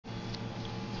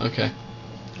Okay,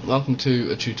 welcome to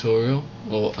a tutorial,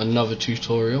 or another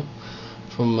tutorial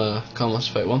from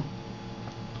KarmasterFate1,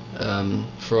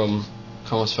 from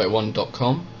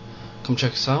KarmasterFate1.com. Come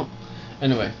check us out.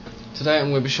 Anyway, today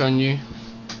I'm going to be showing you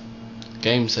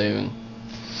game saving.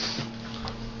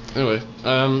 Anyway,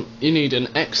 you need an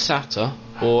Xsata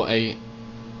or a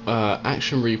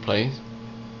action replay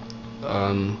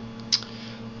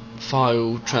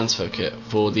file transfer kit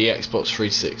for the Xbox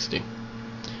 360.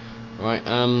 Right,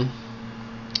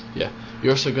 yeah,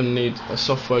 you're also going to need a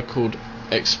software called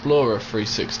Xplorer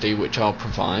 360, which I'll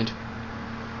provide.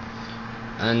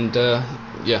 And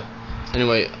yeah,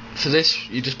 anyway, for this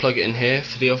you just plug it in here.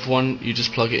 For the other one, you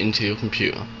just plug it into your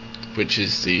computer, which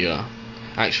is the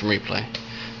action replay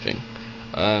thing.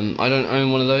 I don't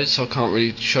own one of those, so I can't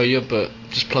really show you, but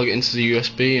just plug it into the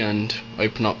USB and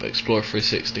open up Xplorer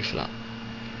 360 for that.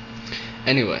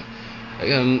 Anyway,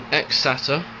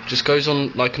 Xsata just goes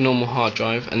on like a normal hard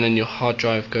drive, and then your hard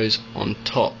drive goes on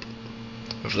top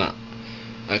of that.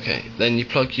 Okay, then you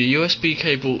plug your USB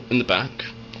cable in the back,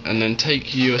 and then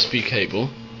take your USB cable.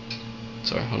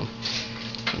 Sorry, hold on.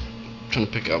 I'm trying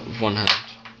to pick it up with one hand.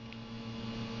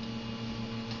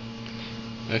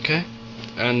 Okay,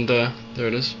 and there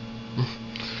it is.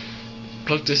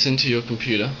 Plug this into your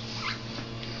computer.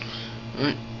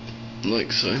 Right,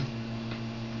 like so.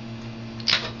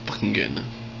 Fucking get in there.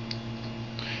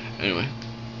 Anyway,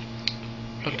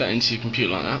 plug that into your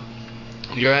computer like that.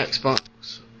 Your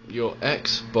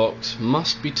Xbox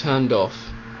must be turned off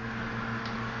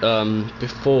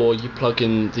before you plug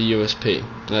in the USB,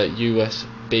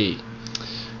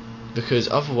 because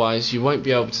otherwise you won't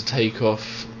be able to take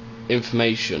off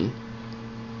information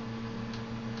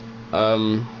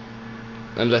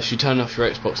unless you turn off your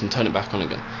Xbox and turn it back on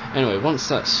again. Anyway, once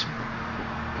that's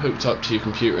hooked up to your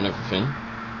computer and everything,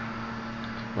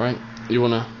 right, you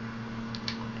want to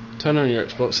turn on your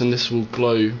Xbox and this will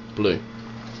glow blue.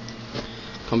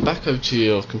 Come back over to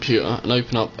your computer and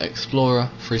open up Xplorer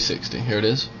 360. Here it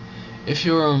is. If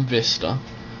you're on Vista,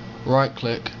 right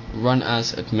click, run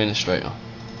as administrator.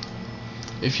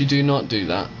 If you do not do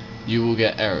that, you will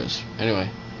get errors. Anyway,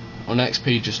 on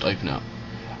XP just open up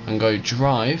and go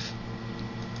drive,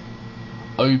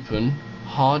 open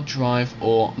hard drive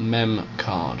or mem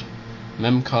card.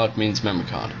 Mem card means memory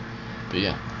card, but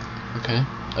yeah, okay,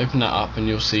 open that up and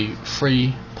you'll see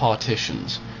 3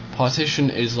 partitions. Partition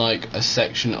is like a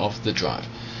section of the drive.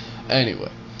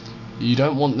 Anyway, you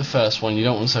don't want the first one, you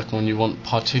don't want the second one, you want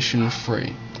partition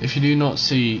 3. If you do not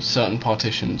see certain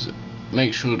partitions,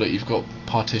 make sure that you've got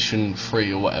partition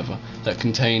 3 or whatever that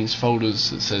contains folders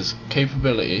that says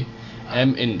capability,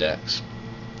 index,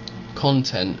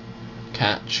 content,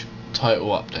 catch, title,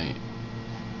 update.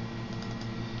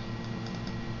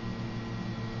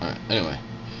 Alright, anyway,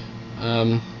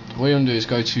 what you want to do is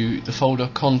go to the folder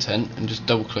content and just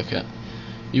double click it.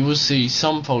 You will see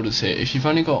some folders here. If you've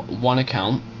only got one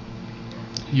account,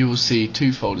 you will see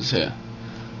 2 folders here.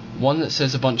 One that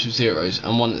says a bunch of zeros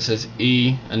and one that says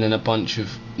E and then a bunch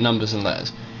of numbers and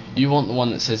letters. You want the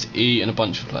one that says E and a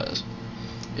bunch of letters.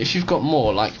 If you've got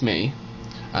more like me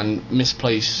and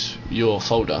misplace your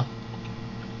folder,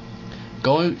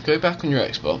 go back on your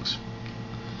Xbox,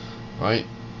 right,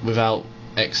 without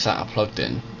Xsata plugged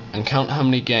in, and count how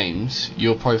many games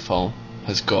your profile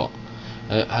has got,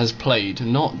 has played,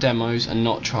 not demos and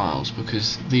not trials,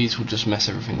 because these will just mess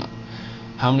everything up.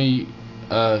 How many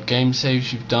game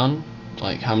saves you've done,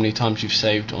 like how many times you've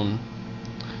saved on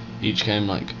each game.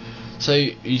 Like,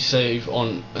 say you save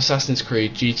on Assassin's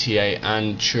Creed, GTA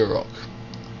and Turok,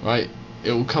 right,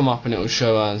 it will come up and it will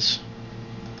show as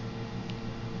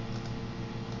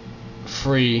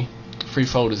 3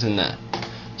 folders in there.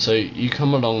 So you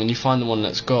come along and you find the one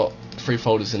that's got 3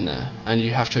 folders in there, and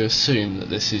you have to assume that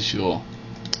this is your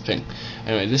thing.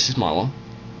 Anyway, this is my one,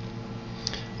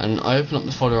 and I open up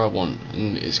the folder I want,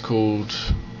 and it's called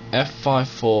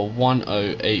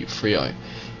F5410830.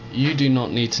 You do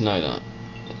not need to know that,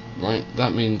 right?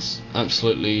 That means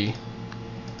absolutely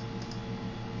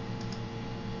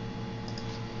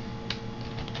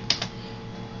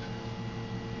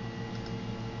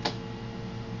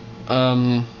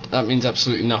that means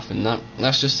absolutely nothing.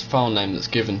 That's just the file name that's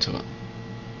given to it.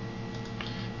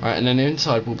 Right, and then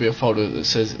inside will be a folder that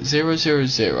says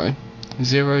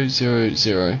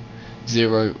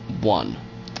 0000001.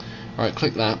 Right,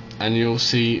 click that and you'll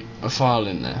see a file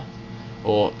in there,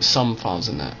 or some files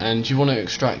in there, and you want to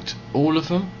extract all of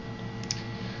them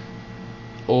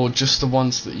or just the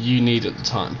ones that you need at the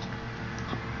time.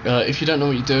 If you don't know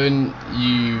what you're doing,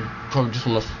 you probably just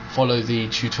want to follow the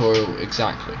tutorial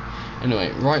exactly.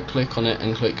 Anyway, right click on it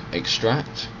and click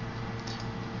extract,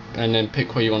 and then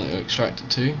pick where you want to extract it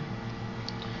to.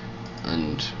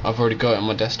 and I've already got it on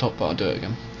my desktop, but I'll do it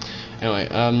again. Anyway,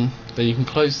 then you can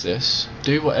close this,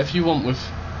 do whatever you want with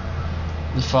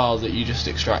the file that you just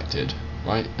extracted,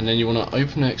 right? And then you want to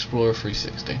open Xplorer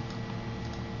 360,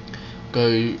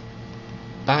 go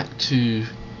back to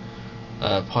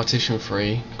partition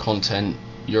 3, content,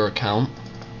 your account,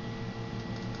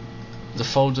 the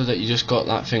folder that you just got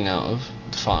that thing out of,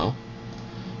 the file,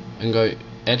 and go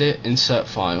edit, insert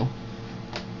file,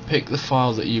 pick the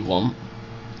file that you want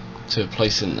to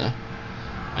place in there,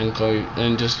 and go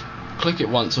and just click it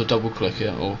once or double click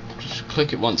it, or just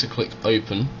click it once and click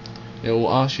open. It will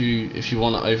ask you if you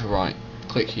want to overwrite.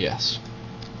 Click yes.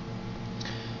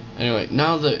 Anyway,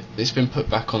 now that it's been put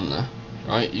back on there,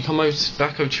 right, you come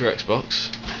back over to your Xbox.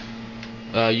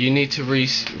 You need to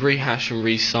rehash and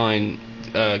re-sign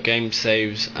game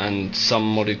saves and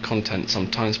some modded content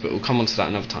sometimes, but we'll come on to that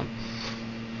another time.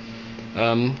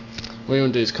 What you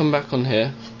want to do is come back on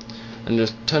here and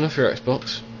just turn off your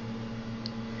Xbox,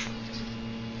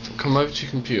 come over to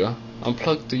your computer,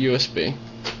 unplug the USB,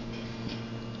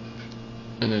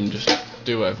 and then just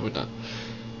do whatever with that,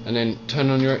 and then turn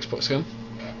on your Xbox again,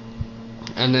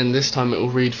 and then this time it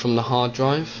will read from the hard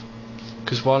drive,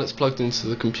 because while it's plugged into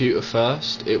the computer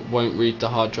first, it won't read the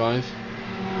hard drive,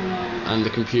 and the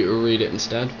computer will read it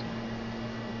instead.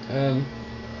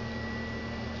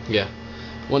 Yeah,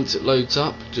 once it loads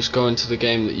up, just go into the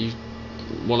game that you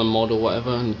want to mod or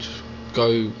whatever, and just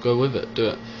go with it, do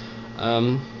it.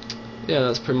 Yeah,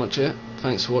 that's pretty much it.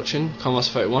 Thanks for watching.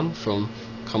 Carmaster31 from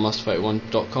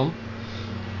carmaster31.com.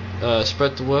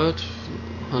 Spread the word,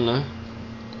 I don't know,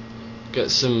 get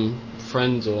some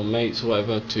friends or mates or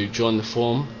whatever to join the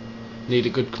forum. Need a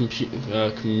good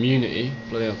community.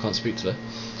 Bloody hell, I can't speak today.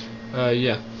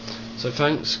 Yeah, so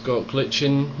thanks. Got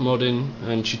glitching, modding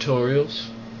and tutorials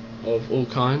of all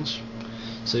kinds.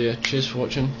 So yeah, cheers for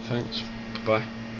watching. Thanks. Bye.